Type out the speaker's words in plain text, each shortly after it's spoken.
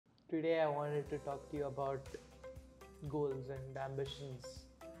Today I wanted to talk to you about goals and ambitions.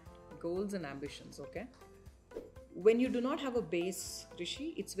 Goals and ambitions, okay? When you do not have a base,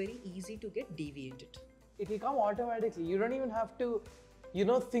 Rishi, it's very easy to get deviated. It will come automatically. You don't even have to,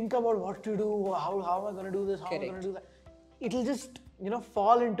 think about what to do, how am I going to do this, how am I going to do that. It'll just,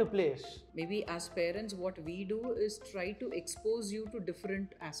 fall into place. Maybe as parents, what we do is try to expose you to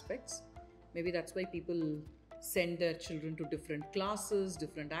different aspects. Maybe that's why people send their children to different classes,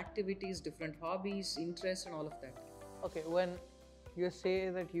 different activities, different hobbies, interests, and all of that. Okay, when you say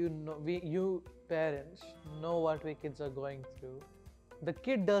that you parents know what we kids are going through, the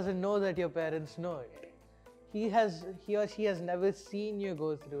kid doesn't know that your parents know it. He or she has never seen you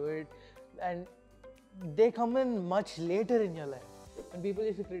go through it, and they come in much later in your life. When people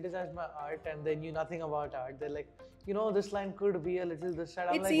used to criticize my art and they knew nothing about art, they're like, this line could be a little this side.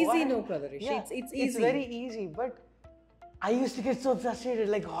 It's easy, no, brother Rishi. Yeah, it's easy. It's very easy, but I used to get so frustrated.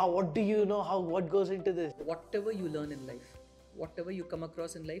 Like, what do you know? What goes into this? Whatever you learn in life, whatever you come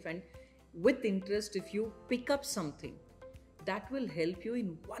across in life, and with interest, if you pick up something, that will help you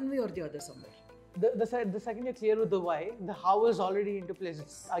in one way or the other somewhere. The second you're clear with the why, the how is already into place.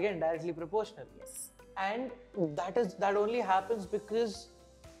 It's again directly proportional. Yes. And that only happens because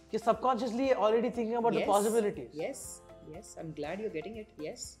you're subconsciously already thinking about the possibilities. Yes. I'm glad you're getting it.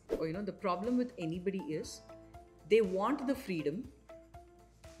 Yes. Or the problem with anybody is they want the freedom,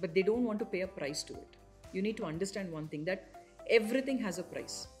 but they don't want to pay a price to it. You need to understand one thing, that everything has a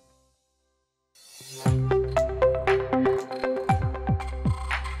price.